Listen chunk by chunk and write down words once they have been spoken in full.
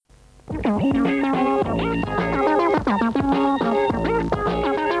The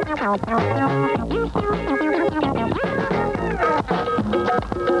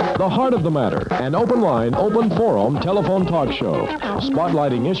Heart of the Matter, an open line, open forum telephone talk show,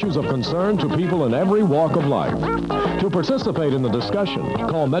 spotlighting issues of concern to people in every walk of life. To participate in the discussion,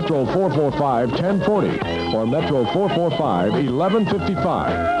 call Metro 445-1040 or Metro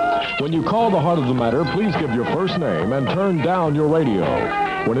 445-1155. When you call the Heart of the Matter, please give your first name and turn down your radio.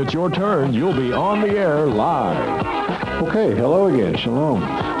 When it's your turn, you'll be on the air live. Okay, hello again. Shalom.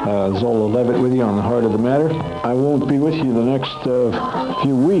 Zola Levitt with you on the Heart of the Matter. I won't be with you the next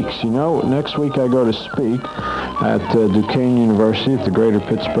few weeks. You know, next week I go to speak at Duquesne University at the Greater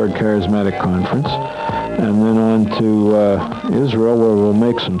Pittsburgh Charismatic Conference, and then on to Israel, where we'll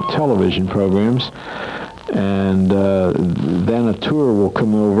make some television programs, and then a tour will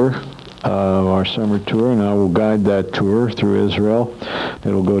come over, our summer tour, and I will guide that tour through Israel.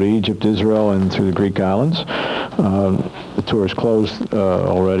 It'll go to Egypt, Israel, and through the Greek islands. The tour is closed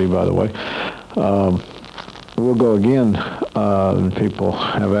already, by the way. We'll go again. People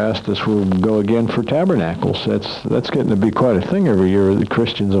have asked us. We'll go again for Tabernacles. That's getting to be quite a thing every year. The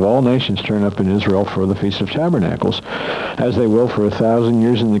Christians of all nations turn up in Israel for the Feast of Tabernacles, as they will for 1,000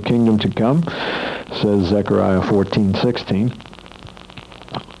 years in the kingdom to come, says Zechariah 14:16.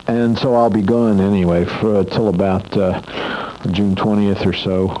 And so I'll be gone anyway till about June 20th or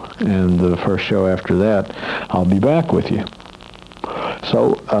so, and the first show after that, I'll be back with you.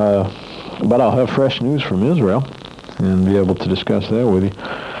 So, but I'll have fresh news from Israel and be able to discuss that with you.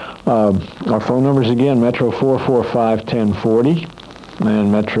 Our phone numbers again, Metro 445-1040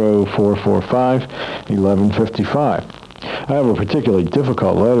 and Metro 445-1155. I have a particularly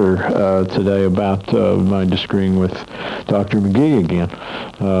difficult letter today about my disagreeing with Dr. McGee again.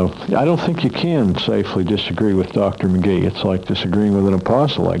 I don't think you can safely disagree with Dr. McGee. It's like disagreeing with an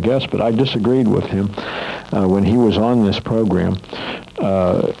apostle, I guess, but I disagreed with him when he was on this program,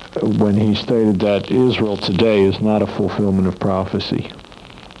 when he stated that Israel today is not a fulfillment of prophecy.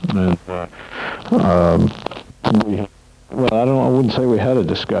 And I wouldn't say we had a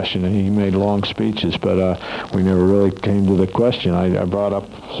discussion, and he made long speeches, but we never really came to the question. I brought up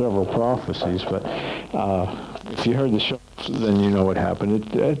several prophecies, but if you heard the show, then you know what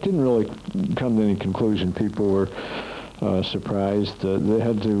happened. It didn't really come to any conclusion. People were surprised. They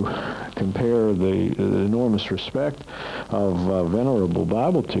had to compare the enormous respect of a venerable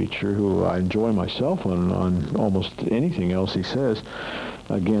Bible teacher, who I enjoy myself on almost anything else he says,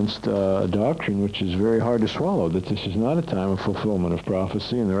 against a doctrine which is very hard to swallow, that this is not a time of fulfillment of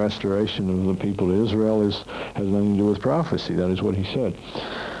prophecy, and the restoration of the people to Israel has nothing to do with prophecy. That is what he said.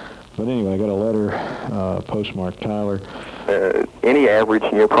 But anyway, I got a letter, postmarked Tyler. Any average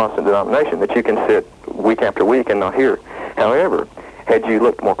in your Protestant denomination that you can sit week after week and not hear. However, had you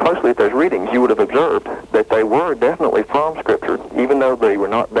looked more closely at those readings, you would have observed that they were definitely from Scripture, even though they were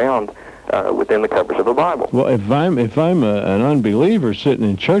not bound within the covers of the Bible. Well, if I'm an unbeliever sitting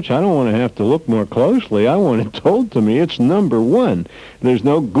in church, I don't want to have to look more closely. I want it told to me. It's number one. There's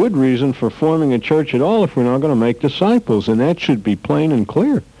no good reason for forming a church at all if we're not going to make disciples, and that should be plain and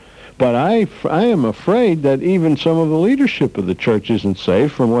clear. But I am afraid that even some of the leadership of the church isn't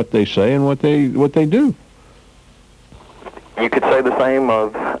saved from what they say and what they do. You could say the same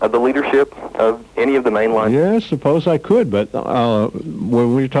of the leadership of any of the mainline. Yes, suppose I could, but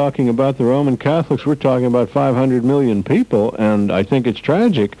when we're talking about the Roman Catholics, we're talking about 500 million people, and I think it's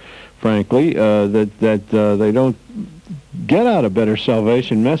tragic, frankly, that they don't get out a better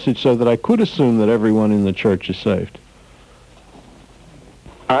salvation message, so that I could assume that everyone in the church is saved.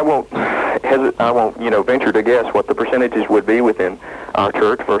 I won't venture to guess what the percentages would be within our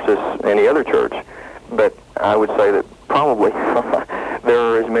church versus any other church, but I would say that probably there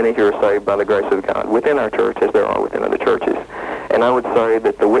are as many who are saved by the grace of God within our church as there are within other churches. And I would say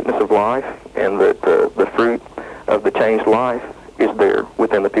that the witness of life and that the fruit of the changed life is there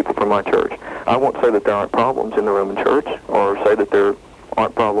within the people from my church. I won't say that there aren't problems in the Roman church or say that there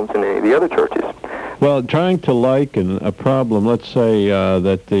aren't problems in any of the other churches. Well, trying to liken a problem, let's say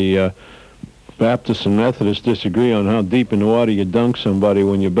that the Baptists and Methodists disagree on how deep in the water you dunk somebody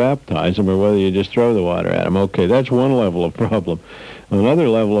when you baptize them, or whether you just throw the water at them. Okay, that's one level of problem. Another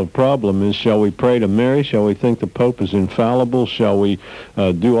level of problem is, shall we pray to Mary? Shall we think the Pope is infallible? Shall we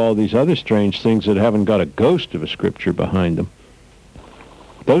do all these other strange things that haven't got a ghost of a scripture behind them?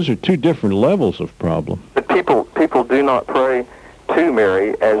 Those are two different levels of problem. But people do not pray to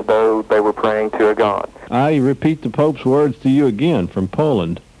Mary as though they were praying to a god. I repeat the Pope's words to you again from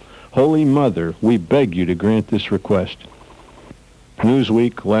Poland. Holy Mother, we beg you to grant this request.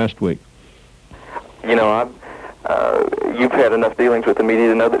 Newsweek last week. You know, you've had enough dealings with the media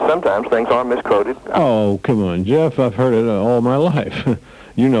to know that sometimes things are misquoted. Oh, come on, Jeff. I've heard it all my life.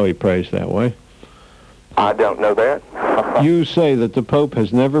 You know he prays that way. I don't know that. You say that the Pope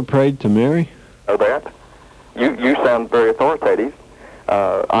has never prayed to Mary? Know that? You sound very authoritative.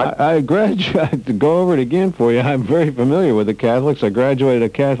 I graduated, to go over it again for you, I'm very familiar with the Catholics. I graduated at a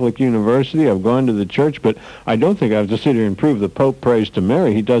Catholic university. I've gone to the church, but I don't think I have to sit here and prove the Pope prays to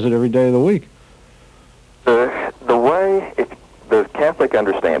Mary. He does it every day of the week. The way, the Catholic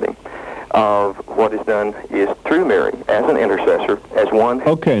understanding of what is done is through Mary as an intercessor, as one...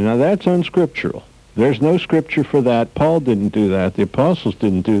 Okay, now that's unscriptural. There's no scripture for that. Paul didn't do that. The apostles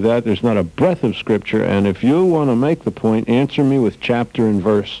didn't do that. There's not a breath of scripture. And if you want to make the point, answer me with chapter and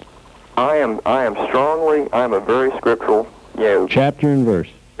verse. I am a very scriptural, Chapter and verse.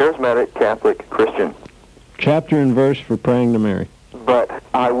 Charismatic Catholic Christian. Chapter and verse for praying to Mary. But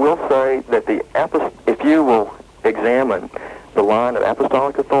I will say that if you will examine the line of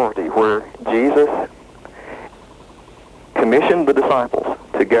apostolic authority where Jesus commissioned the disciples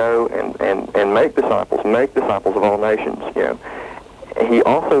to go and make disciples of all nations, he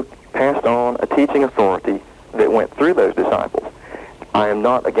also passed on a teaching authority that went through those disciples. I am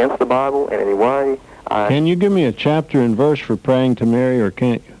not against the Bible in any way. Can you give me a chapter and verse for praying to Mary, or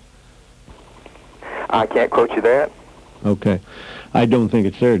can't you? I can't quote you that. Okay. I don't think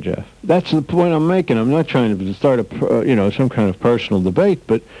it's there, Jeff. That's the point I'm making. I'm not trying to start some kind of personal debate,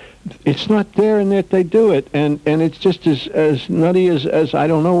 but it's not there, and that they do it, and it's just as nutty as I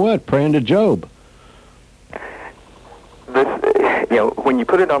don't know what, praying to Job. This, when you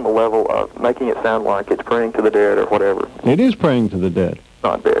put it on the level of making it sound like it's praying to the dead or whatever. It is praying to the dead.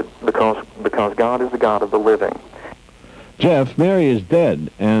 Not dead, because God is the God of the living. Jeff, Mary is dead,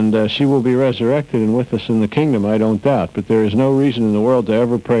 and she will be resurrected and with us in the kingdom, I don't doubt. But there is no reason in the world to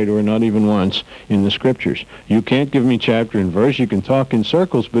ever pray to her, not even once, in the Scriptures. You can't give me chapter and verse. You can talk in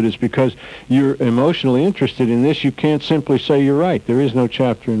circles, but it's because you're emotionally interested in this. You can't simply say you're right. There is no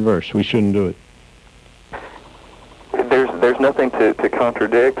chapter and verse. We shouldn't do it. There's nothing to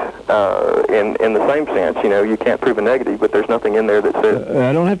contradict in the same sense. You can't prove a negative, but there's nothing in there that says...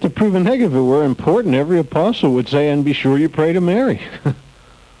 I don't have to prove a negative. If it were important, every apostle would say, and be sure you pray to Mary.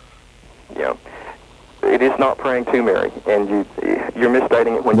 It is not praying to Mary, and you're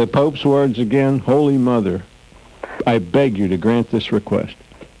misstating it when... The Pope's words again, Holy Mother, I beg you to grant this request.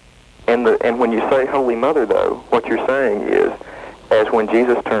 And when you say Holy Mother, though, what you're saying is, as when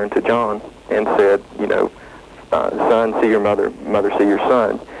Jesus turned to John and said, son, see your mother, mother, see your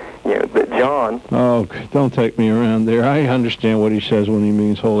son. That John... Oh, don't take me around there. I understand what he says when he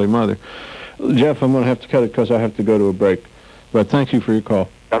means Holy Mother. Jeff, I'm going to have to cut it because I have to go to a break. But thank you for your call.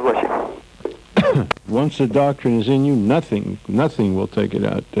 God bless you. Once the doctrine is in you, nothing will take it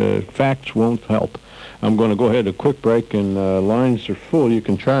out. Facts won't help. I'm going to go ahead a quick break, and lines are full. You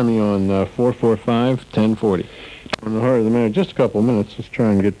can try me on 445-1040. On the Heart of the Matter, just a couple of minutes. Let's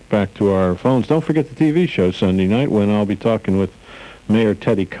try and get back to our phones. Don't forget the TV show Sunday night when I'll be talking with Mayor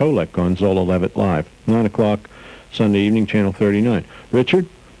Teddy Kollek on Zola Levitt Live. 9 o'clock Sunday evening, Channel 39. Richard?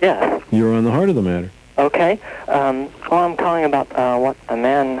 Yes. You're on the Heart of the Matter. Okay. Well, I'm calling about what a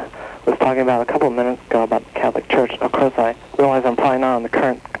man was talking about a couple of minutes ago about the Catholic Church. Of course, I realize I'm probably not on the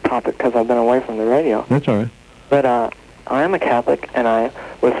current topic because I've been away from the radio. That's all right. But I am a Catholic, and I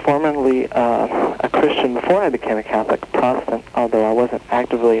was formerly a Christian before I became a Catholic, Protestant, although I wasn't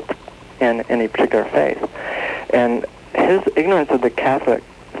actively in any particular faith. And his ignorance of the Catholic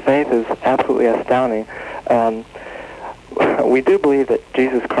faith is absolutely astounding. We do believe that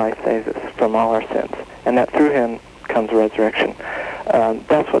Jesus Christ saves us from all our sins, and that through him comes resurrection.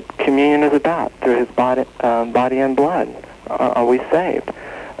 That's what communion is about. Through his body and blood are we saved.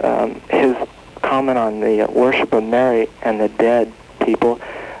 His comment on the worship of Mary and the dead people,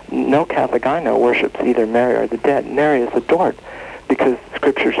 no Catholic I know worships either Mary or the dead. Mary is adored because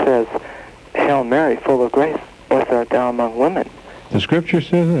Scripture says, Hail Mary, full of grace, blessed art thou among women. The Scripture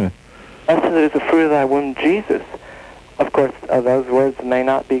says that? Blessed is the fruit of thy womb, Jesus. Of course, those words may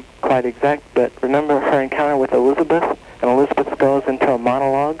not be quite exact, but remember her encounter with Elizabeth, and Elizabeth goes into a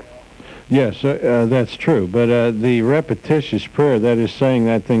monologue? Yes, that's true. But the repetitious prayer, that is saying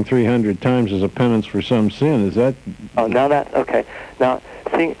that thing 300 times as a penance for some sin, is that... Oh, now that's... Okay. Now,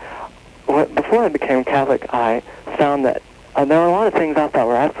 see, before I became Catholic, I found that there were a lot of things I thought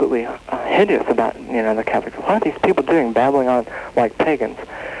were absolutely hideous about, the Catholics. What are these people doing, babbling on like pagans?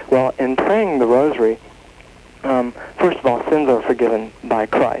 Well, in praying the Rosary, first of all, sins are forgiven by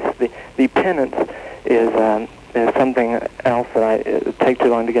Christ. The penance is something else that it take too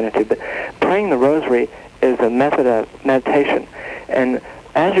long to get into. But praying the Rosary is a method of meditation. And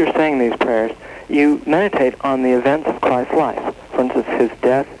as you're saying these prayers, you meditate on the events of Christ's life. For instance, his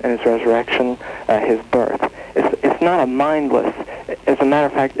death and his resurrection, his birth. It's not a mindless. As a matter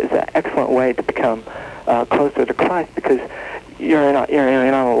of fact, it's an excellent way to become closer to Christ, because you're in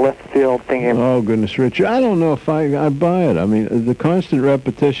a left field thinking. Oh, goodness, Richard. I don't know if I buy it. I mean, the constant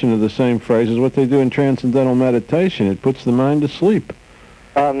repetition of the same phrase is what they do in transcendental meditation. It puts the mind to sleep.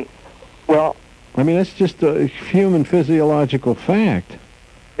 Well, I mean, that's just a human physiological fact.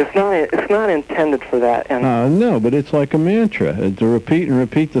 it's not intended for that. And No, but it's like a mantra. To repeat and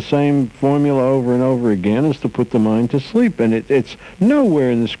repeat the same formula over and over again is to put the mind to sleep. And it's nowhere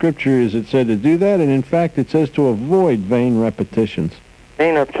in the Scripture is it said to do that, and in fact it says to avoid vain repetitions.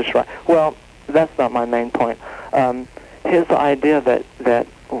 vain repetition, right? Well, that's not my main point. His idea that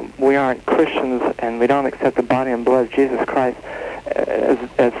we aren't Christians and we don't accept the body and blood of Jesus Christ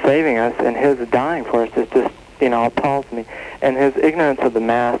as saving us, and his dying for us is just, appalls me. And his ignorance of the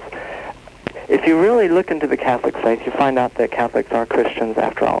Mass. If you really look into the Catholic faith, you find out that Catholics are Christians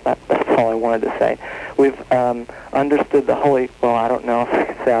after all. That's all I wanted to say. We've understood the Holy... Well, I don't know if I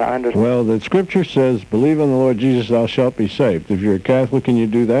can say I understand. Well, the Scripture says, believe on the Lord Jesus, thou shalt be saved. If you're a Catholic and you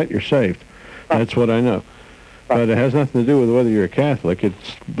do that, you're saved. That's what I know. But it has nothing to do with whether you're a Catholic.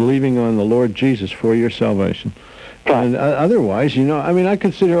 It's believing on the Lord Jesus for your salvation. And otherwise, I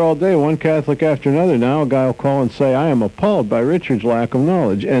could sit here all day, one Catholic after another. Now a guy will call and say, I am appalled by Richard's lack of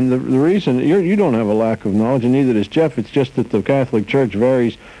knowledge. And the reason, you don't have a lack of knowledge, and neither does Jeff. It's just that the Catholic Church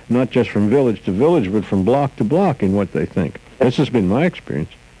varies not just from village to village, but from block to block in what they think. This has been my experience.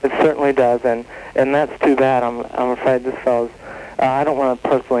 It certainly does, and that's too bad. I'm afraid this fellow's... I don't want to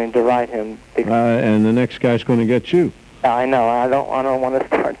personally deride him. And the next guy's going to get you. I know. I don't want to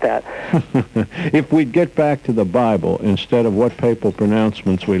start that. If we'd get back to the Bible instead of what papal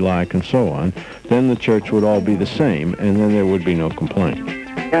pronouncements we like and so on, then the church would all be the same, and then there would be no complaint.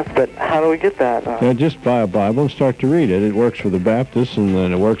 Yes, but how do we get that? Just buy a Bible and start to read it. It works for the Baptists, and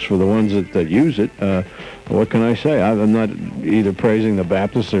then it works for the ones that use it. What can I say? I'm not either praising the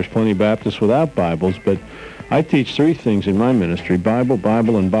Baptists. There's plenty of Baptists without Bibles, but I teach three things in my ministry: Bible,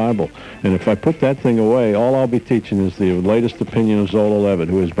 Bible, and Bible. And if I put that thing away, all I'll be teaching is the latest opinion of Zola Levitt,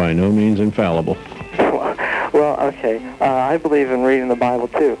 who is by no means infallible. Well, okay. I believe in reading the Bible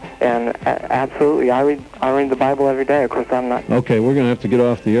too, and absolutely, I read the Bible every day. Of course, I'm not. Okay, we're going to have to get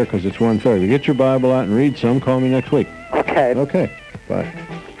off the air because it's 1:30. Get your Bible out and read some. Call me next week. Okay. Okay. Bye.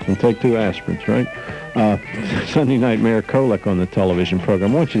 And take 2 aspirins, right? Sunday night, Mayor Kolek on the television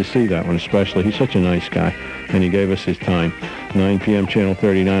program. I want you to see that one especially. He's such a nice guy, and he gave us his time. 9 p.m., Channel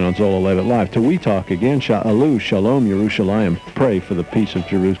 39 on Zola Levitt Live. Till we talk again, Sha'alu, Shalom, Yerushalayim. Pray for the peace of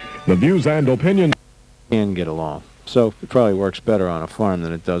Jerusalem. The views and opinions And get along. So it probably works better on a farm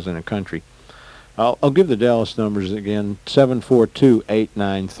than it does in a country. I'll give the Dallas numbers again: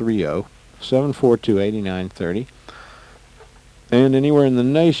 742-8930, 742-8930. And anywhere in the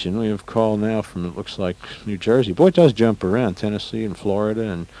nation, we have call now from, it looks like, New Jersey. Boy, it does jump around. Tennessee and Florida.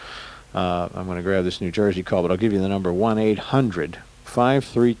 And I'm going to grab this New Jersey call, but I'll give you the number: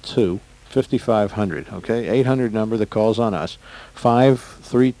 1-800-532-5500. Okay? 800 number that calls on us.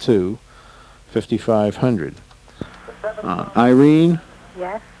 532-5500. Irene?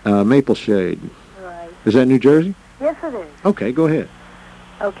 Yes? Maple Shade. Right. Is that New Jersey? Yes, it is. Okay, go ahead.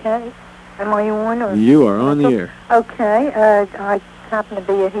 Okay. Am I on? Or? You are on the air. Okay. I happen to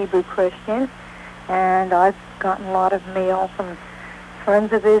be a Hebrew Christian, and I've gotten a lot of mail from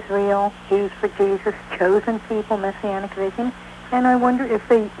Friends of Israel, Jews for Jesus, Chosen People, Messianic Vision, and I wonder if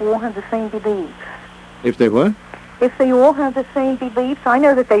they all have the same beliefs. If they what? If they all have the same beliefs. I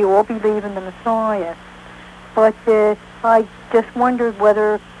know that they all believe in the Messiah, but I just wondered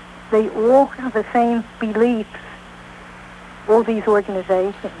whether they all have the same beliefs, all these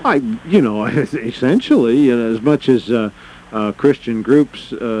organizations. Essentially, as much as Christian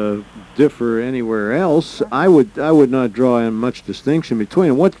groups differ anywhere else, I would not draw much distinction between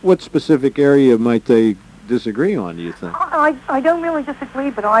them. What specific area might they disagree on, do you think? I don't really disagree,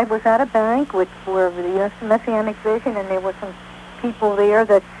 but I was at a banquet for the Messianic Vision, and there were some people there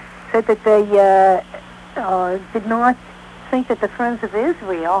that said that they did not think that the Friends of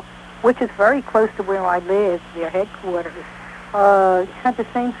Israel, which is very close to where I live, their headquarters, had the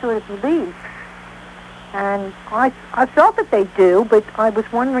same sort of beliefs. And I felt that they do, but I was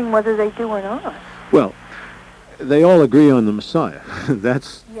wondering whether they do or not. Well, they all agree on the Messiah.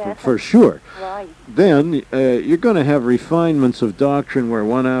 That's for sure. Right. Then you're going to have refinements of doctrine where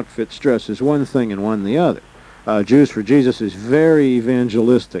one outfit stresses one thing and one the other. Jews for Jesus is very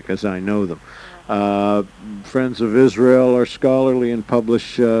evangelistic, as I know them. Friends of Israel are scholarly and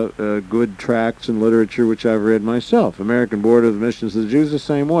publish good tracts and literature, which I've read myself. American Board of the Missions of the Jews, the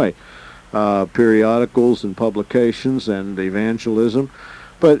same way. periodicals and publications and evangelism.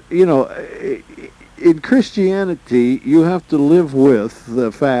 But, you know, in Christianity, you have to live with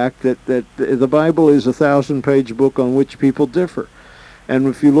the fact that the Bible is a 1,000-page book on which people differ. And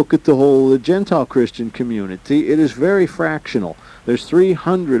if you look at the whole Gentile Christian community, it is very fractional. There's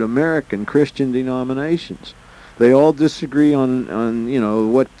 300 American Christian denominations. They all disagree on you know,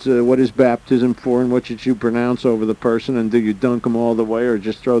 what is baptism for and what should you pronounce over the person, and do you dunk them all the way or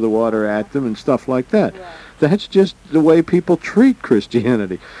just throw the water at them and stuff like that. Yeah. That's just the way people treat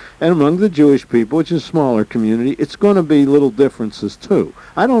Christianity. And among the Jewish people, which is a smaller community, it's going to be little differences too.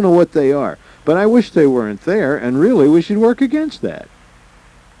 I don't know what they are, but I wish they weren't there, and really we should work against that.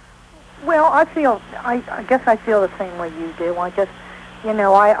 Well, I guess I feel the same way you do. I just, you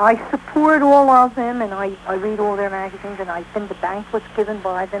know, I support all of them, and I read all their magazines, and I've been to banquets given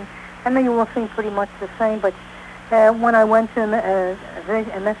by them, and they all seem pretty much the same. But when I went to a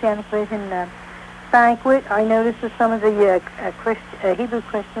Messianic Vision banquet, I noticed that some of the Hebrew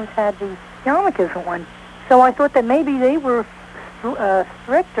Christians had the yarmulkes on. So I thought that maybe they were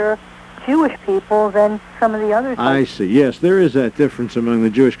stricter Jewish people than some of the others. I see. Yes, there is that difference among the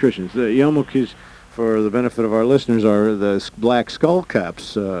Jewish Christians. The yarmulkes, for the benefit of our listeners, are the black skull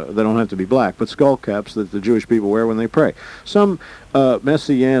caps. They don't have to be black, but skull caps that the Jewish people wear when they pray. Some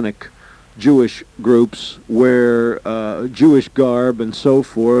Messianic Jewish groups wear Jewish garb and so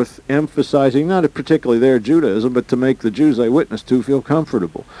forth, emphasizing not particularly their Judaism, but to make the Jews they witness to feel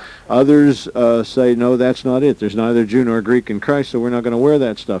comfortable. Others say, no, that's not it. There's neither Jew nor Greek in Christ, so we're not going to wear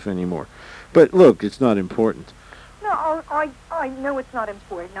that stuff anymore. But look, it's not important. No, I know it's not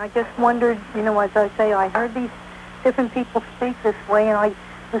important. I just wondered, you know, as I say, I heard these different people speak this way, and I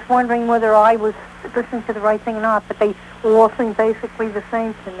was wondering whether I was listening to the right thing or not, but they all seem basically the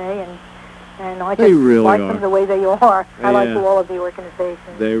same to me, and I just like them the way they are. I like all of the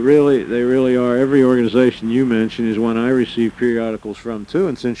organizations. They really are. Every organization you mention is one I receive periodicals from, too.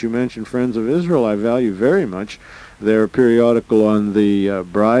 And since you mentioned Friends of Israel, I value very much their periodical on the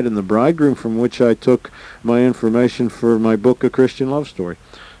bride and the bridegroom, from which I took my information for my book, A Christian Love Story.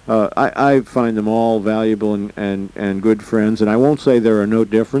 I find them all valuable and good friends, and I won't say there are no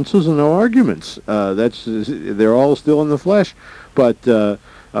differences and no arguments. They're all still in the flesh, but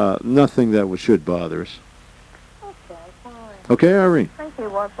nothing that should bother us. Okay, fine. Okay, Irene. Thank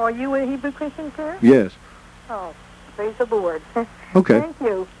you. Are you a Hebrew Christian too? Yes. Oh, praise the Lord. Okay. Thank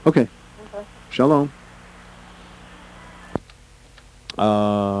you. Okay. Shalom.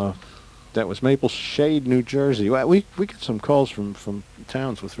 That was Maple Shade, New Jersey. Well, we get some calls from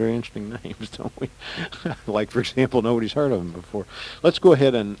towns with very interesting names, don't we? Like, for example, nobody's heard of them before. Let's go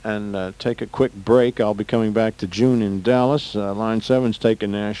ahead and take a quick break. I'll be coming back to June in Dallas. Line 7's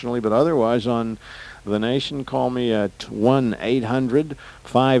taken nationally, but otherwise on the nation, call me at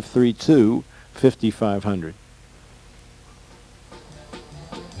 1-800-532-5500.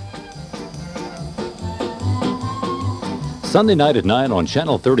 Sunday night at 9 on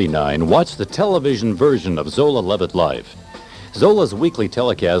Channel 39, watch the television version of Zola Levitt Live. Zola's weekly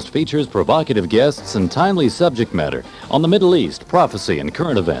telecast features provocative guests and timely subject matter on the Middle East, prophecy, and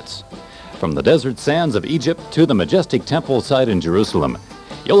current events. From the desert sands of Egypt to the majestic temple site in Jerusalem,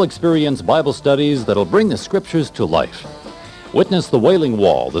 you'll experience Bible studies that'll bring the scriptures to life. Witness the Wailing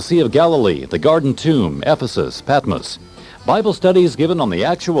Wall, the Sea of Galilee, the Garden Tomb, Ephesus, Patmos. Bible studies given on the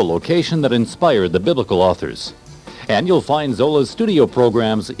actual location that inspired the biblical authors. And you'll find Zola's studio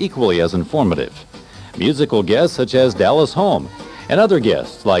programs equally as informative. Musical guests such as Dallas Holm, and other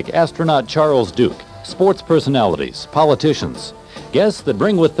guests like astronaut Charles Duke, sports personalities, politicians, guests that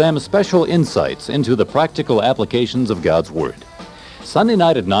bring with them special insights into the practical applications of God's Word. Sunday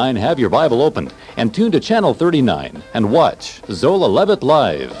night at 9, have your Bible open and tune to Channel 39 and watch Zola Levitt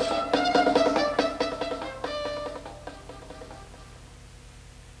Live.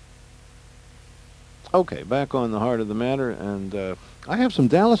 Okay, back on the Heart of the Matter, and I have some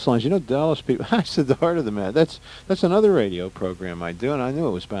Dallas lines. You know, Dallas people, I said the Heart of the Matter. That's another radio program I do, and I knew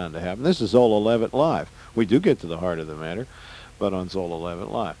it was bound to happen. This is Zola Levitt Live. We do get to the Heart of the Matter, but on Zola Levitt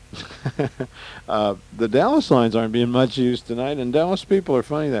Live. The Dallas lines aren't being much used tonight, and Dallas people are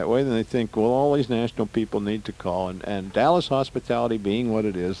funny that way. Then they think, well, all these national people need to call, and Dallas hospitality being what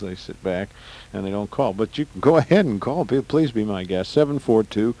it is, they sit back and they don't call. But you can go ahead and call. Please be my guest,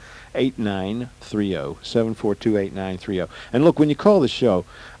 742-8930, 742-8930. And look, when you call the show,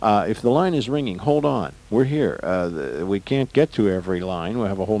 if the line is ringing, hold on. We're here. We can't get to every line. We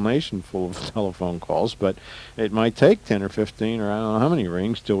have a whole nation full of telephone calls, but it might take 10 or 15 or I don't know how many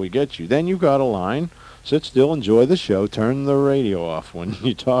rings till we get you. Then you've got a line. Sit still, enjoy the show, turn the radio off when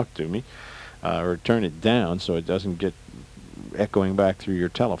you talk to me, or turn it down so it doesn't get echoing back through your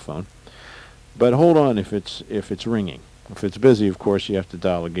telephone. But hold on if it's ringing. If it's busy, of course, you have to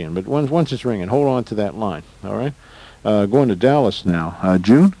dial again. But once it's ringing, hold on to that line. All right. Going to Dallas now.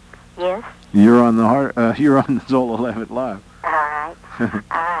 June. Yes. You're on the you're on the Zola Levitt Live. All right. All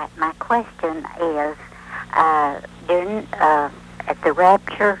right. My question is, during at the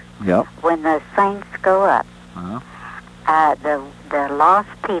rapture, Yep. when the saints go up, Uh-huh. the lost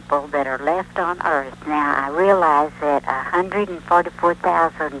people that are left on earth. Now, I realize that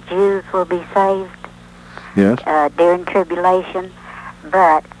 144,000 Jews will be saved Yes. during tribulation,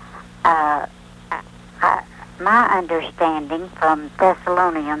 but my understanding from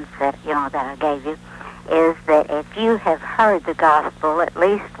Thessalonians that I gave you is that if you have heard the gospel at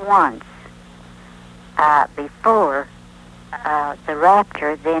least once before the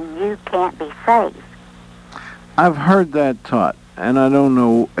rapture, then you can't be saved. I've heard that taught, and I don't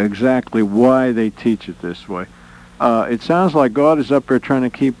know exactly why they teach it this way. It sounds like God is up there trying to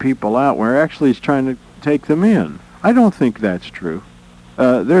keep people out, where actually He's trying to take them in. I don't think that's true.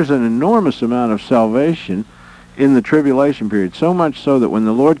 There's an enormous amount of salvation in the tribulation period, so much so that when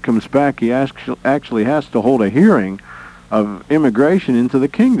the Lord comes back, He actually has to hold a hearing of immigration into the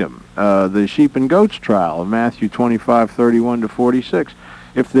kingdom, the sheep and goats trial of Matthew 25:31 to 46.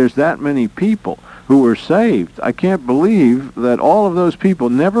 If there's that many people who were saved, I can't believe that all of those people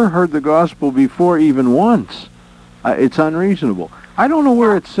never heard the gospel before even once. It's unreasonable. I don't know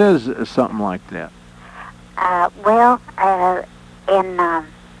where it says something like that. In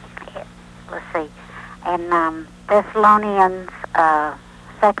let's see, in Thessalonians,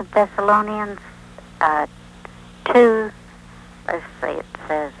 2 Thessalonians 2. Let's see. It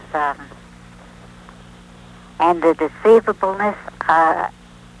says, and the deceivableness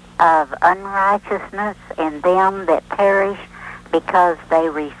of unrighteousness in them that perish, because they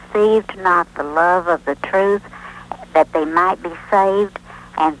received not the love of the truth, that they might be saved.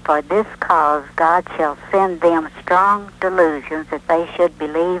 And for this cause God shall send them strong delusions, that they should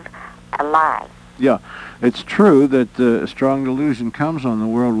believe a lie. Yeah, it's true that a strong delusion comes on the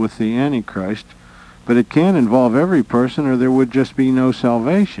world with the Antichrist, but it can't involve every person, or there would just be no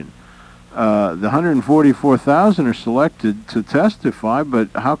salvation. The 144,000 are selected to testify, but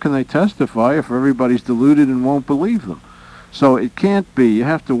how can they testify if everybody's deluded and won't believe them? So it can't be. You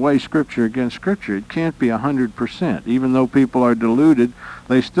have to weigh Scripture against Scripture. It can't be 100%. Even though people are deluded,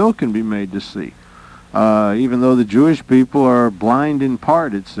 they still can be made to see. Even though the Jewish people are blind in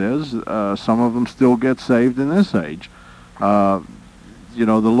part, it says, some of them still get saved in this age. The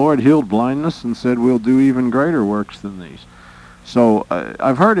Lord healed blindness and said, we'll do even greater works than these. So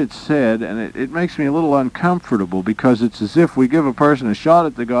I've heard it said, and it makes me a little uncomfortable, because it's as if we give a person a shot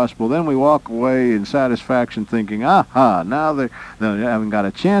at the gospel, then we walk away in satisfaction thinking, aha, now they haven't got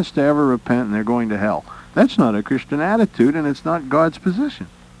a chance to ever repent and they're going to hell. That's not a Christian attitude, and it's not God's position.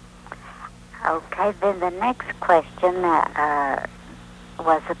 Okay, then the next question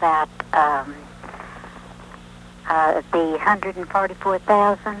was about the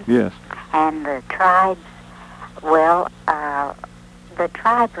 144,000. Yes. And the tribes. Well, the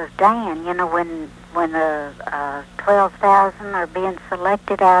tribe of Dan, when the 12,000 are being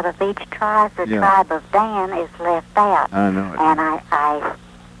selected out of each tribe, the tribe of Dan is left out. I know it. And I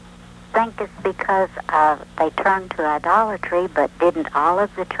think it's because they turned to idolatry, but didn't all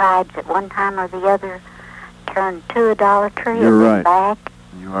of the tribes at one time or the other turn to idolatry? You're and right. Back?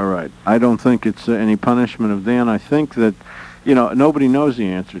 You are right. I don't think it's any punishment of Dan. I think that, nobody knows the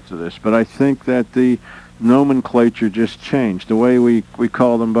answer to this, but I think that the nomenclature just changed. The way we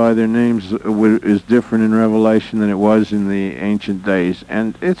call them by their names is different in Revelation than it was in the ancient days.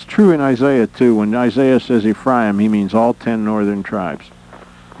 And it's true in Isaiah, too. When Isaiah says Ephraim, he means all 10 northern tribes.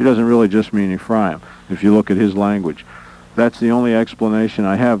 He doesn't really just mean Ephraim, if you look at his language. That's the only explanation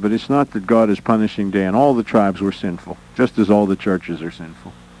I have, but it's not that God is punishing Dan. All the tribes were sinful, just as all the churches are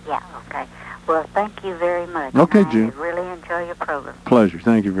sinful. Yeah, okay. Well, thank you very much. Okay, June. I really enjoy your program. Pleasure.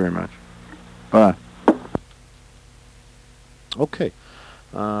 Thank you very much. Bye. Okay.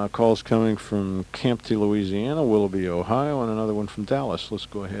 Calls coming from Campty, Louisiana, Willoughby, Ohio, and another one from Dallas. Let's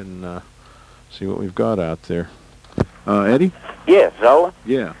go ahead and see what we've got out there. Eddie? Yes, Zola?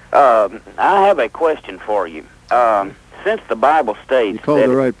 Yeah. I have a question for you. Since the Bible states... You called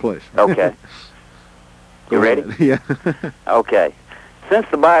the right place. Okay. You ready? Yeah. Okay. Since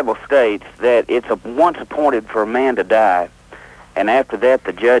the Bible states that it's once appointed for a man to die, and after that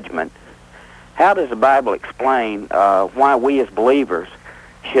the judgment, how does the Bible explain why we as believers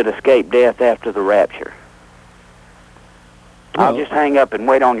should escape death after the rapture? I'll just hang up and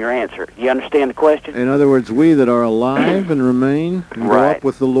wait on your answer. You understand the question? In other words, we that are alive and remain and go up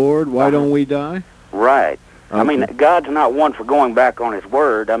with the Lord, why don't we die? Right. I mean, God's not one for going back on his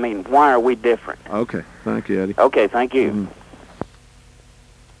word. I mean, why are we different? Okay. Thank you, Eddie. Okay, thank you.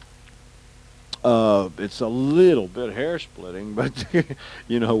 It's a little bit hair-splitting, but,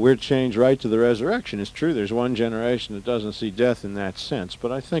 you know, we're changed right to the resurrection. It's true there's one generation that doesn't see death in that sense,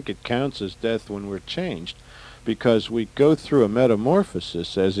 but I think it counts as death when we're changed, because we go through a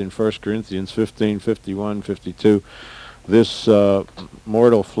metamorphosis, as in 1 Corinthians 15, 51, 52. This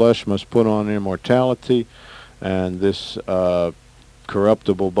mortal flesh must put on immortality, and this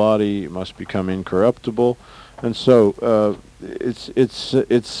corruptible body must become incorruptible. And so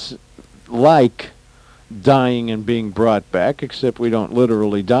it's like dying and being brought back, except we don't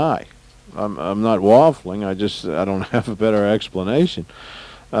literally die. I'm not waffling. I don't have a better explanation.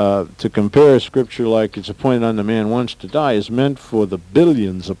 To compare a scripture like it's appointed unto man once to die is meant for the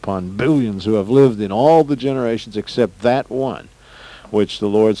billions upon billions who have lived in all the generations except that one, which the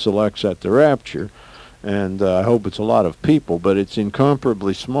Lord selects at the rapture. And I hope it's a lot of people, but it's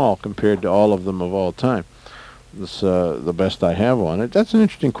incomparably small compared to all of them of all time. That's the best I have on it. That's an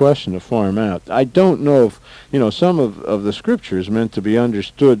interesting question to farm out. I don't know if, you know, some of the scripture is meant to be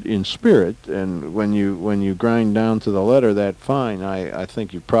understood in spirit, and when you grind down to the letter that fine, I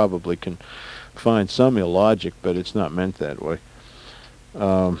think you probably can find some illogic, but it's not meant that way.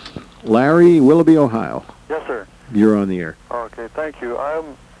 Larry, Willoughby, Ohio. Yes, sir. You're on the air. Okay, thank you.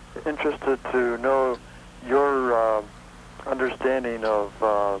 I'm interested to know your understanding of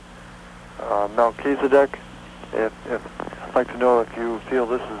Melchizedek. I'd like to know if you feel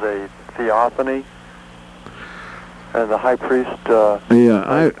this is a theophany, and the high priest being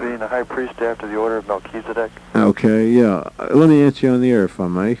the high priest after the order of Melchizedek. Okay, yeah. Let me answer you on the air, if I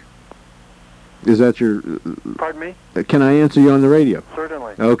may. Is that your... Pardon me? Can I answer you on the radio?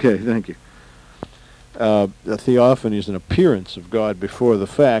 Certainly. Okay, thank you. A theophany is an appearance of God before the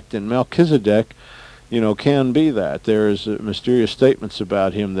fact, and Melchizedek, you know, can be that. There's mysterious statements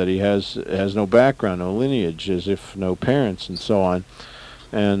about him that he has no background, no lineage, as if no parents, and so on.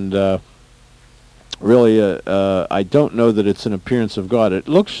 And really, I don't know that it's an appearance of God. It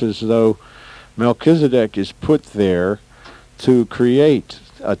looks as though Melchizedek is put there to create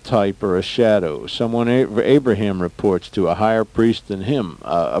a type or a shadow. Someone Abraham reports to, a higher priest than him,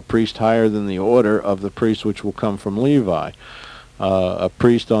 a priest higher than the order of the priest which will come from Levi, a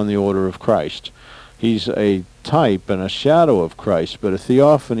priest on the order of Christ. He's a type and a shadow of Christ, but a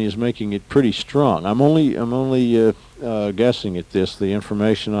theophany is making it pretty strong. I'm only guessing at this. The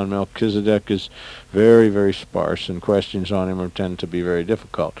information on Melchizedek is very, very sparse, and questions on him tend to be very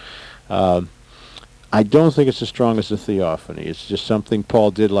difficult. I don't think it's as strong as a theophany. It's just something Paul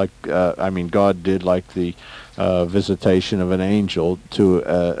did, God did, like the visitation of an angel to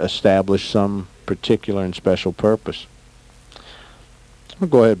establish some particular and special purpose. I'll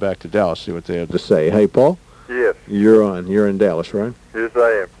go ahead back to Dallas, see what they have to say. Hey, Paul? Yes. You're on. You're in Dallas, right? Yes,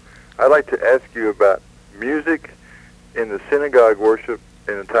 I am. I'd like to ask you about music in the synagogue worship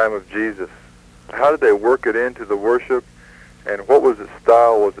in the time of Jesus. How did they work it into the worship, and what was its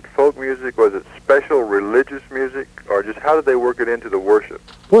style? Was it folk music? Was it special religious music? Or just how did they work it into the worship?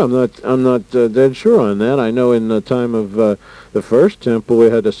 Well, I'm not dead sure on that. I know in the time of the first temple,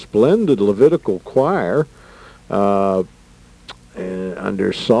 we had a splendid Levitical choir,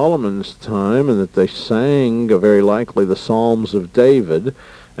 under Solomon's time, and that they sang very likely the Psalms of David,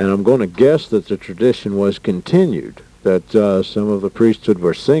 and I'm going to guess that the tradition was continued, that some of the priesthood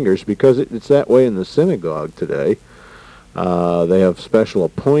were singers, because it's that way in the synagogue today. They have special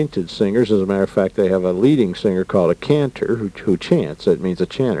appointed singers. As a matter of fact, they have a leading singer called a cantor who chants. That means a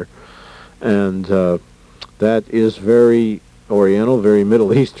chanter, and that is very Oriental, very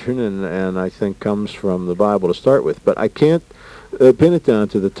Middle Eastern, and I think comes from the Bible to start with. But I can't pin it down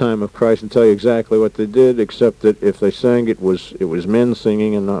to the time of Christ and tell you exactly what they did, except that if they sang, it was men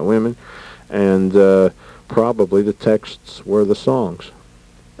singing and not women, and probably the texts were the songs,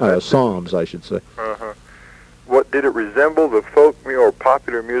 psalms, I should say. What did it resemble, the folk or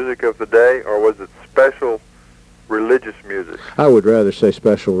popular music of the day, or was it special religious music? I would rather say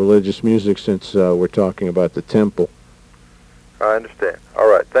special religious music, since we're talking about the temple. I understand. All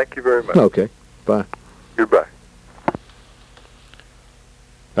right. Thank you very much. Okay. Bye. Goodbye.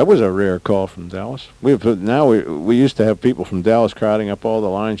 That was a rare call from Dallas. We used to have people from Dallas crowding up all the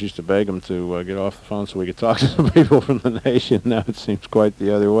lines. Used to beg them to get off the phone so we could talk to some people from the nation. Now it seems quite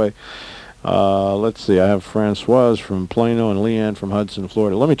the other way. Let's see. I have Francoise from Plano and Leanne from Hudson,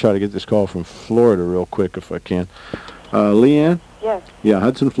 Florida. Let me try to get this call from Florida real quick if I can. Leanne? Yes. Yeah,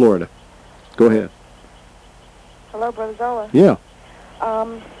 Hudson, Florida. Go ahead. Hello, Brother Zola. Yeah.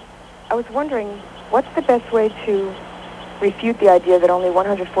 I was wondering, what's the best way to refute the idea that only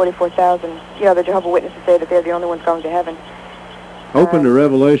 144,000, the Jehovah's Witnesses say that they're the only ones going to heaven. Open to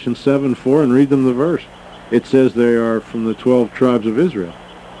Revelation 7:4 and read them the verse. It says they are from the 12 tribes of Israel.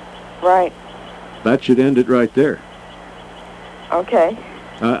 Right. That should end it right there. Okay.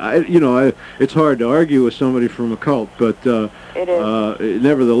 It's hard to argue with somebody from a cult, but it is.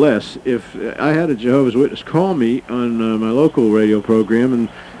 Nevertheless, if I had a Jehovah's Witness call me on my local radio program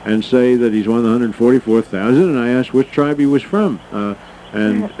and say that he's one of the 144,000, and I asked which tribe he was from,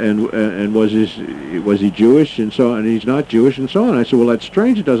 and was he Jewish, and so on, and he's not Jewish, and so on. I said, well, that's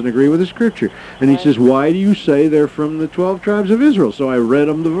strange. It doesn't agree with the Scripture. And he says, why do you say they're from the 12 tribes of Israel? So I read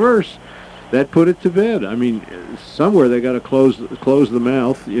him the verse. That put it to bed. I mean, somewhere they got to close the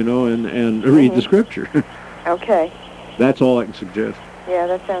mouth, and read the Scripture. Okay. That's all I can suggest. Yeah,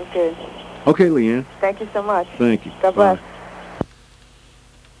 that sounds good. Okay, Leanne. Thank you so much. Thank you. God bless.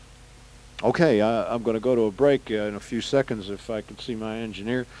 Okay, I'm going to go to a break in a few seconds if I can see my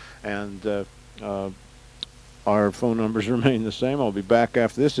engineer, and our phone numbers remain the same. I'll be back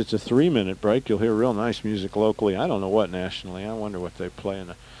after this. It's a 3-minute break. You'll hear real nice music locally. I don't know what nationally. I wonder what they play in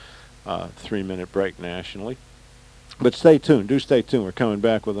a 3-minute break nationally. But stay tuned. Do stay tuned. We're coming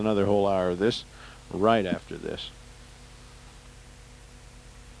back with another whole hour of this right after this.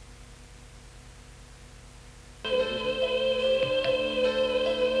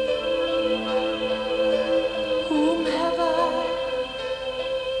 Whom have I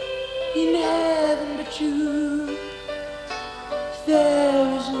in heaven but you?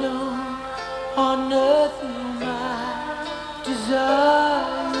 There is none on earth whom I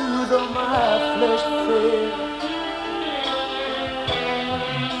desire, though my flesh fail.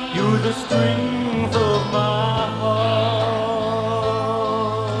 You're the strength of my heart,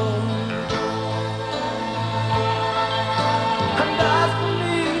 and as for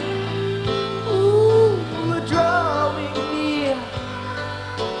me, ooh, drawing near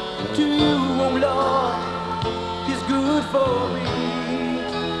to you, oh Lord, is good for me.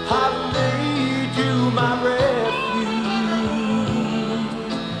 I've made you my refuge.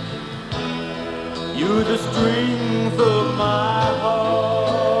 You're the strength of my heart.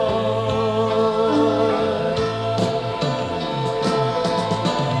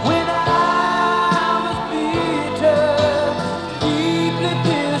 When I was beaten, deeply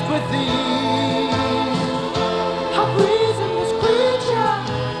pierced within, how reason this creature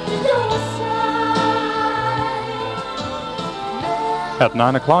in your sight. At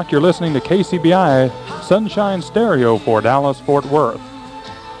 9 o'clock, you're listening to KCBI Sunshine Stereo for Dallas-Fort Worth.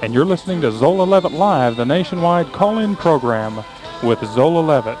 And you're listening to Zola Levitt Live, the nationwide call-in program with Zola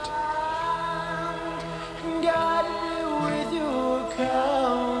Levitt. Guide me with your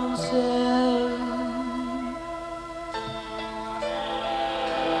counsel.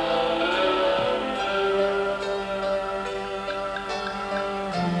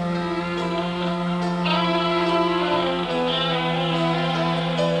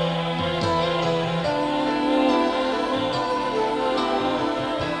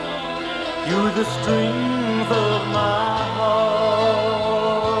 You're the strength of my heart.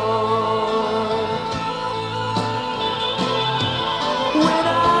 When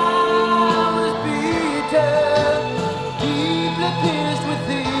I was beaten, deeply pierced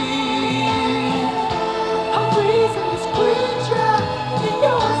within, a reasonless creature in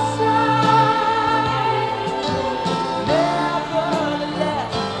your sight.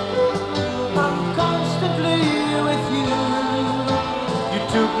 Nevertheless, I'm constantly with you. You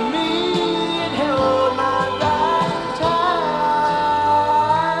took me and held my right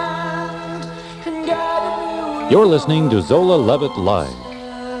hand and guided me with You're listening to Zola Levitt Live,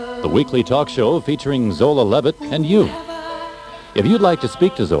 the weekly talk show featuring Zola Levitt and you. If you'd like to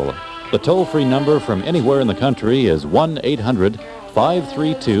speak to Zola, the toll-free number from anywhere in the country is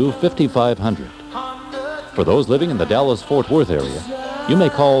 1-800-532-5500. For those living in the Dallas-Fort Worth area, you may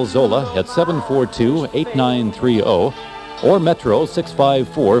call Zola at 742-8930 or Metro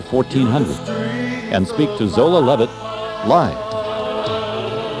 654-1400 and speak to Zola Levitt live.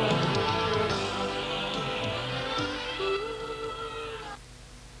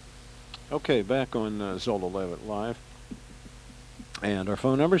 Okay, back on Zola Levitt Live. And our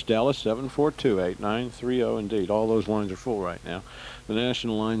phone number is Dallas 742-8930. Indeed, all those lines are full right now. The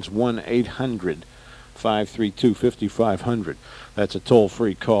national line's 1-800-532-5500. That's a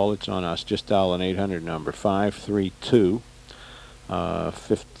toll-free call. It's on us. Just dial an 800 number,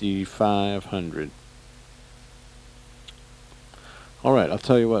 532-5500. All right, I'll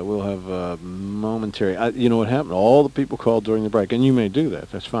tell you what, we'll have a momentary... you know what happened? All the people called during the break, and you may do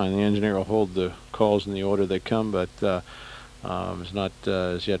that. That's fine. The engineer will hold the calls in the order they come, but is not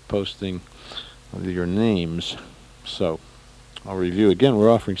as yet posting your names. So I'll review again.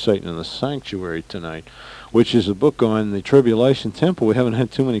 We're offering Satan in the Sanctuary tonight, which is a book on the Tribulation Temple. We haven't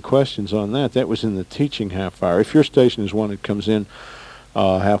had too many questions on that. That was in the teaching half hour. If your station is one that comes in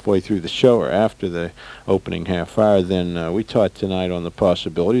halfway through the show or after the opening half hour, then we taught tonight on the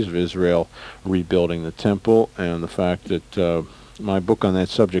possibilities of Israel rebuilding the temple, and the fact that my book on that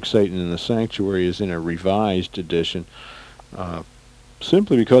subject, Satan in the Sanctuary, is in a revised edition,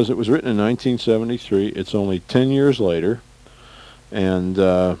 simply because it was written in 1973. It's only 10 years later, and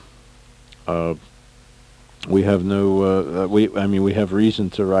we have no, we have reason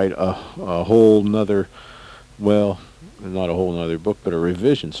to write a whole nother, well, not a whole nother book, but a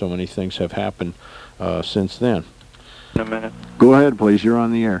revision. So many things have happened since then. A minute. Go ahead, please. You're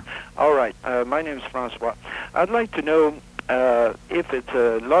on the air. All right. My name is Francois. I'd like to know if it's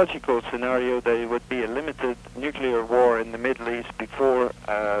a logical scenario that it would be a limited nuclear war in the Middle East before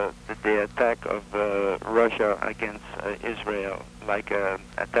the attack of Russia against Israel, like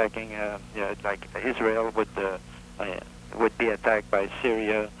attacking, like Israel would be attacked by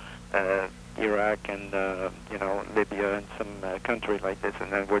Syria, Iraq, and Libya, and some country like this,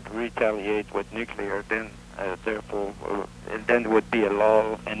 and then would retaliate with nuclear. Then, therefore, then would be a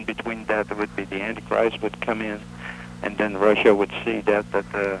lull, and between that, there would be the Antichrist would come in. And then Russia would see that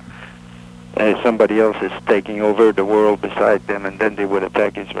somebody else is taking over the world beside them, and then they would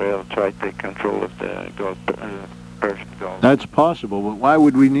attack Israel, try to take control of the Persian Gulf. That's possible, but why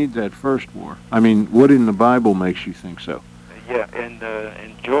would we need that first war? I mean, what in the Bible makes you think so? Yeah, and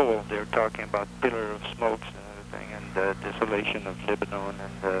in Joel, they're talking about pillar of smokes and everything, and the desolation of Lebanon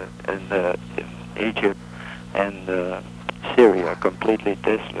and Egypt and Syria, completely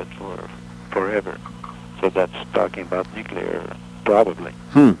desolate for forever. So that's talking about nuclear, probably.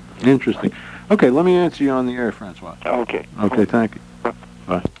 Interesting. Okay, let me answer you on the air, Francois. Okay. Okay, thank you.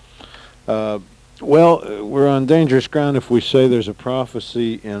 Bye. Well, we're on dangerous ground if we say there's a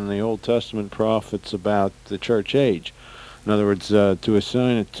prophecy in the Old Testament prophets about the church age. In other words, to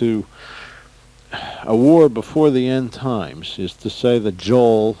assign it to a war before the end times is to say that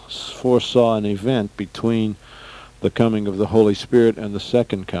Joel foresaw an event between the coming of the Holy Spirit and the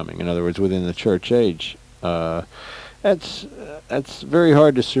second coming. In other words, within the church age. That's very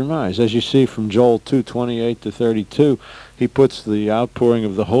hard to surmise. As you see from Joel 2:28 to 32, he puts the outpouring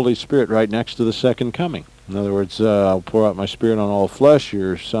of the Holy Spirit right next to the second coming. In other words, I'll pour out my Spirit on all flesh,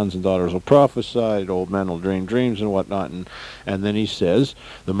 your sons and daughters will prophesy, old men will dream dreams and whatnot, and then he says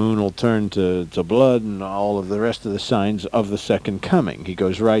the moon will turn to blood and all of the rest of the signs of the second coming. He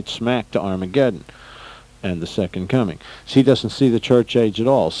goes right smack to Armageddon and the second coming. So he doesn't see the church age at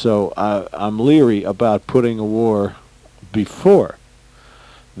all. So I'm leery about putting a war before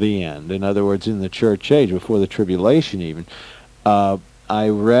the end. In other words, in the church age, before the tribulation even. I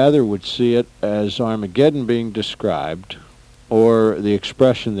rather would see it as Armageddon being described, or the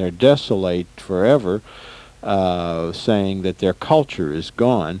expression they're desolate forever, saying that their culture is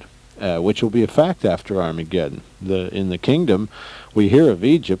gone, which will be a fact after Armageddon. In the kingdom, we hear of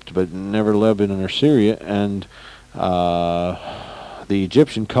Egypt, but never Lebanon or Syria, and the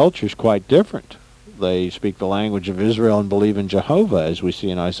Egyptian culture is quite different. They speak the language of Israel and believe in Jehovah, as we see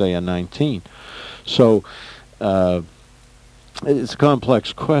in Isaiah 19. So it's a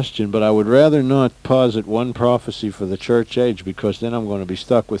complex question, but I would rather not posit one prophecy for the church age, because then I'm going to be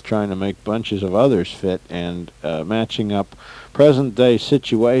stuck with trying to make bunches of others fit and matching up present-day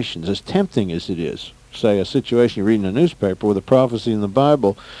situations, as tempting as it is. Say a situation you read in a newspaper with a prophecy in the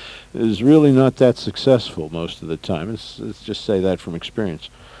Bible is really not that successful most of the time. Let's just say that from experience.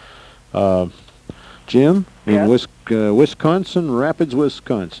 Jim, in Wisconsin, Rapids,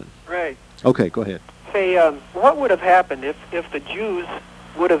 Wisconsin. Right. Okay, go ahead. Say, what would have happened if the Jews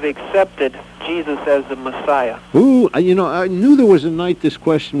would have accepted Jesus as the Messiah? Ooh, I knew there was a night this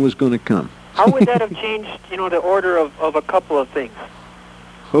question was going to come. How would that have changed, the order of a couple of things?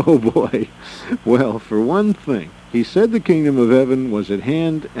 Oh, boy. Well, for one thing, he said the kingdom of heaven was at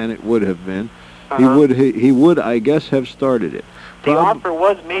hand, and it would have been. He would, I guess, have started it. The offer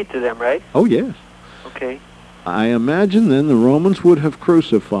was made to them, right? Oh, yes. Okay. I imagine then the Romans would have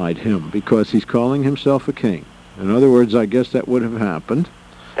crucified him because he's calling himself a king. In other words, I guess that would have happened.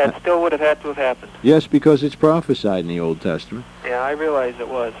 That still would have had to have happened. Yes, because it's prophesied in the Old Testament. Yeah, I realize it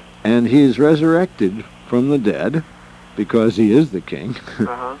was. And he is resurrected from the dead because he is the king.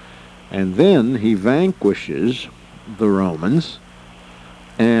 And then he vanquishes the Romans,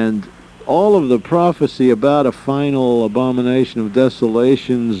 and all of the prophecy about a final abomination of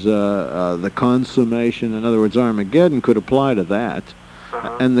desolations, the consummation, in other words, Armageddon, could apply to that.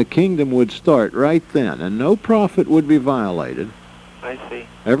 And the kingdom would start right then, and no prophet would be violated. I I see.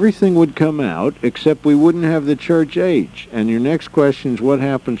 Everything would come out, except we wouldn't have the church age. And your next question is what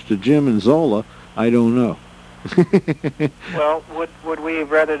happens to Jim and Zola? I don't know. Well, would we,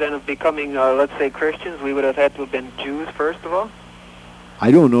 rather than of becoming, let's say, Christians, we would have had to have been Jews first of all? I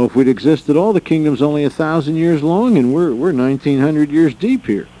don't know if we'd exist at all. The kingdom's only 1,000 years long, and we're 1,900 years deep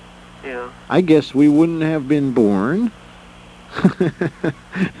here. Yeah. I guess we wouldn't have been born,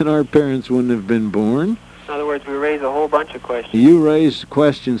 and our parents wouldn't have been born. In other words, we raise a whole bunch of questions. You raise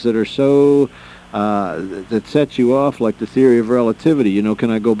questions that are so, that set you off, like the theory of relativity. You know, can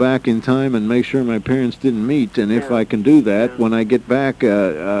I go back in time and make sure my parents didn't meet? And if I can do that, when I get back,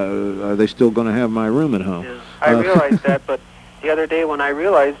 are they still going to have my room at home? Yeah. I realized that, but the other day when I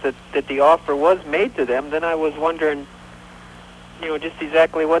realized that the offer was made to them, then I was wondering, just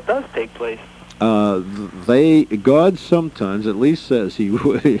exactly what does take place. God sometimes, at least says he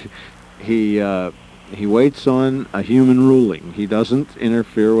waits on a human ruling. He doesn't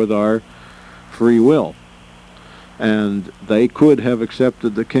interfere with our free will. And they could have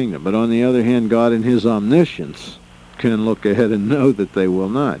accepted the kingdom. But on the other hand, God in his omniscience can look ahead and know that they will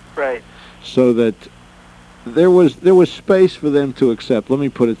not. Right. So that there was space for them to accept. Let me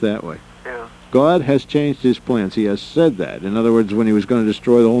put it that way. Yeah. God has changed his plans. He has said that. In other words, when he was going to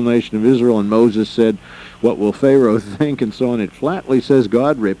destroy the whole nation of Israel and Moses said, what will Pharaoh think, and so on, it flatly says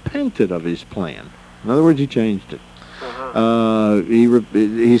God repented of his plan. In other words, he changed it.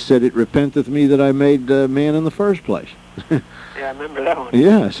 He said, it repenteth me that I made man in the first place. Yeah, I remember that one.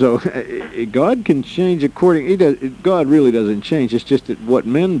 Yeah, so God can change according... God really doesn't change. It's just that what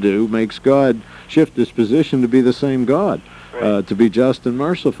men do makes God shift his position to be the same God, to be just and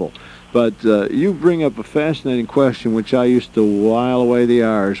merciful. But you bring up a fascinating question, which I used to while away the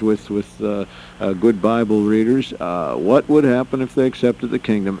hours with good Bible readers. What would happen if they accepted the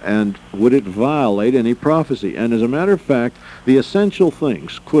kingdom, and would it violate any prophecy? And as a matter of fact, the essential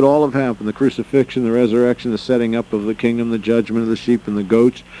things could all have happened: the crucifixion, the resurrection, the setting up of the kingdom, the judgment of the sheep and the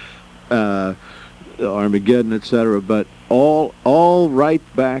goats, Armageddon, etc. But all right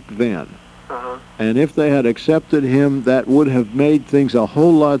back then. And if they had accepted him, that would have made things a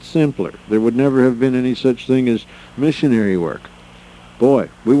whole lot simpler. There would never have been any such thing as missionary work. Boy,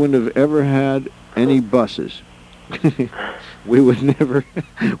 we wouldn't have ever had any buses. we would never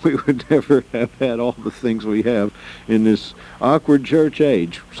have had all the things we have in this awkward church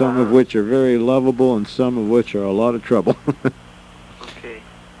age, some of which are very lovable and some of which are a lot of trouble.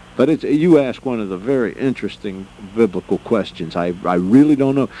 But you ask one of the very interesting biblical questions. I really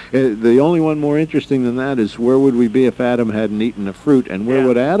don't know. The only one more interesting than that is, where would we be if Adam hadn't eaten the fruit, and where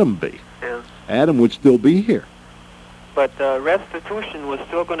would Adam be? Yeah. Adam would still be here. But restitution was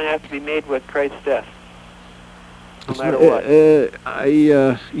still going to have to be made with Christ's death, no matter what.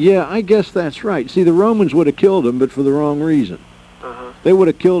 Yeah, I guess that's right. See, the Romans would have killed him, but for the wrong reason. They would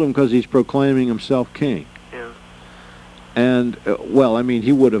have killed him because he's proclaiming himself king. And, well, I mean,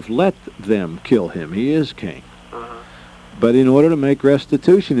 he would have let them kill him. He is king. But in order to make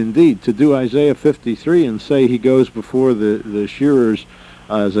restitution, indeed, to do Isaiah 53 and say he goes before the shearers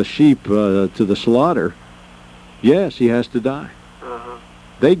as a sheep to the slaughter, yes, he has to die.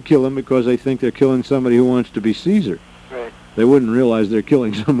 They'd kill him because they think they're killing somebody who wants to be Caesar. Right. They wouldn't realize they're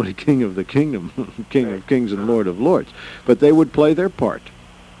killing somebody king of the kingdom, king of kings and lord of lords. But they would play their part,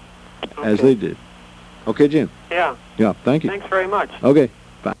 as they did. Okay, Jim? Yeah. Yeah, thank you. Thanks very much. Okay.